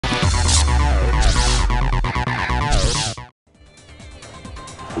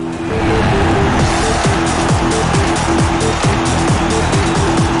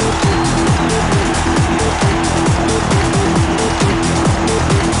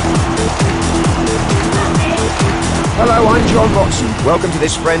Hello, I'm John Watson. Welcome to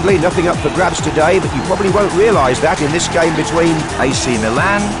this friendly. Nothing up for grabs today, but you probably won't realise that in this game between AC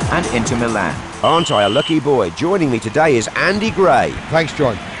Milan and Inter Milan. Aren't I a lucky boy? Joining me today is Andy Gray. Thanks,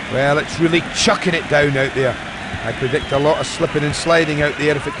 John. Well, it's really chucking it down out there. I predict a lot of slipping and sliding out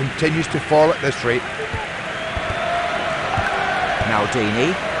there if it continues to fall at this rate.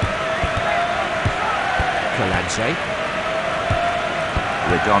 Maldini. Kaladze.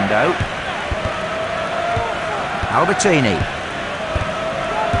 Redondo. Albertini.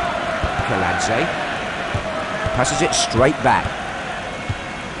 Kaladze. Passes it straight back.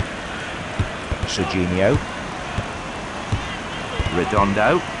 Serginho.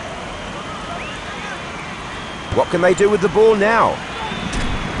 Redondo. What can they do with the ball now?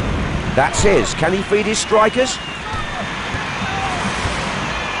 That's his. Can he feed his strikers?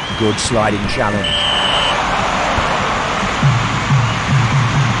 Good sliding challenge.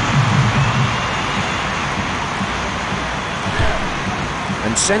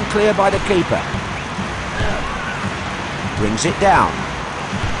 And sent clear by the keeper. Brings it down.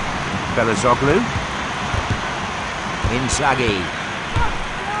 Belazoglu. Inzaghi.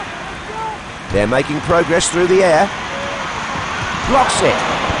 They're making progress through the air. Blocks it.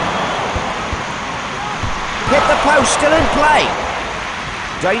 Hit the post, still in play.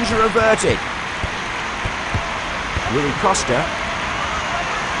 Danger averted. Rui Costa.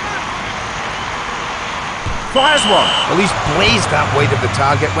 Fires one. Well, he's blazed that wide of the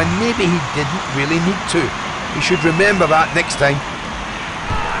target when maybe he didn't really need to. He should remember that next time.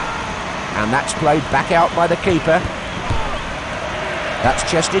 And that's played back out by the keeper. That's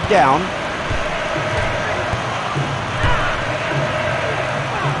chested down.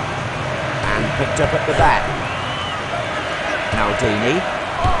 And picked up at the back. Maldini.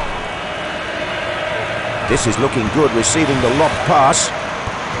 This is looking good, receiving the lob pass.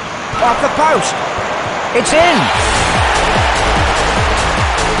 Off the post. It's in!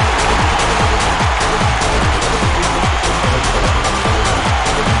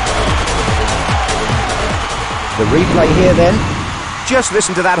 The replay here then. Just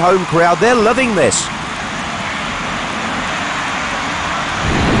listen to that home crowd, they're loving this.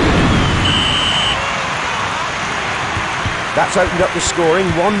 That's opened up the scoring,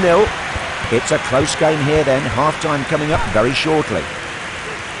 1-0. It's a close game here then, half-time coming up very shortly.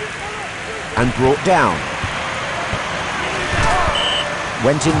 And brought down.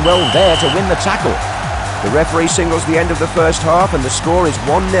 Went in well there to win the tackle. The referee signals the end of the first half and the score is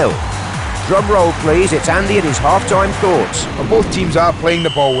 1-0. Drum roll please, it's Andy and his half-time thoughts. Well, both teams are playing the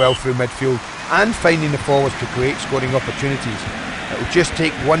ball well through midfield and finding the forwards to create scoring opportunities. It'll just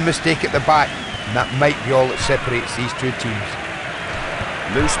take one mistake at the back and that might be all that separates these two teams.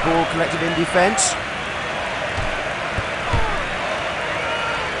 Loose ball collected in defence.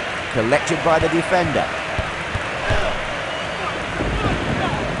 Collected by the defender.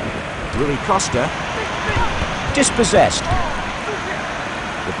 Rui Costa. Dispossessed.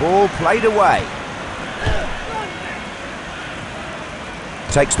 The ball played away.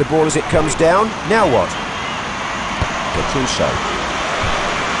 Takes the ball as it comes down. Now what? Gattuso.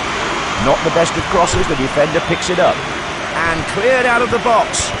 Not the best of crosses. The defender picks it up. And cleared out of the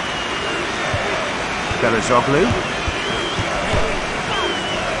box. Belazoglu.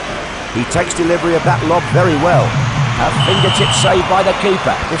 He takes delivery of that lob very well. A fingertip save by the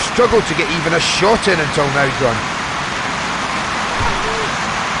keeper. They've struggled to get even a shot in until now, John.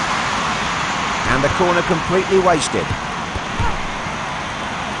 And the corner completely wasted.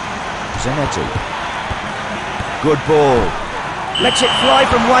 Zanetti. Good ball. Lets it fly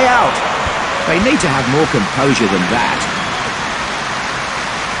from way out. They need to have more composure than that.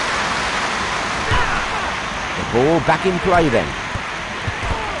 The ball back in play then.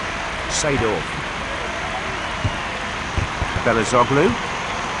 Seedorf. Belazoglu.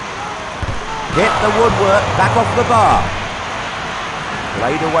 Hit the woodwork, back off the bar.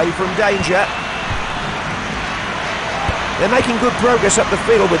 Played away from danger. They're making good progress up the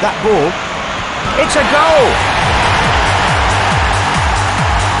field with that ball. It's a goal!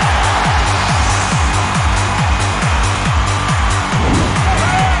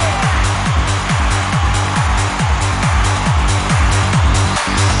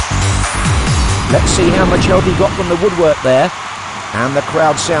 Let's see how much help he got from the woodwork there. And the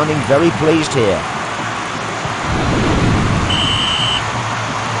crowd sounding very pleased here.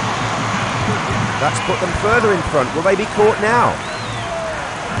 That's put them further in front. Will they be caught now?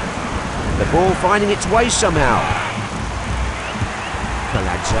 The ball finding its way somehow.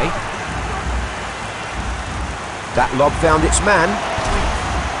 Kaladze. That lob found its man.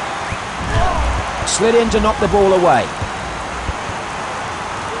 Slid in to knock the ball away.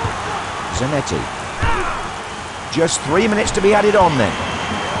 Zanetti. Just 3 minutes to be added on then.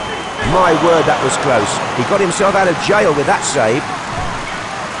 My word, that was close. He got himself out of jail with that save.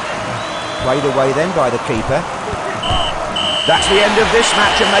 Played away then by the keeper. That's the end of this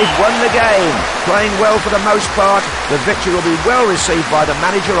match and they've won the game. Playing well for the most part. The victory will be well received by the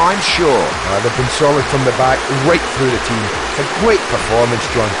manager, I'm sure. They've been solid from the back, right through the team. It's a great performance,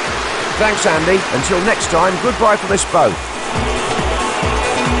 John. Thanks, Andy. Until next time, goodbye from us both.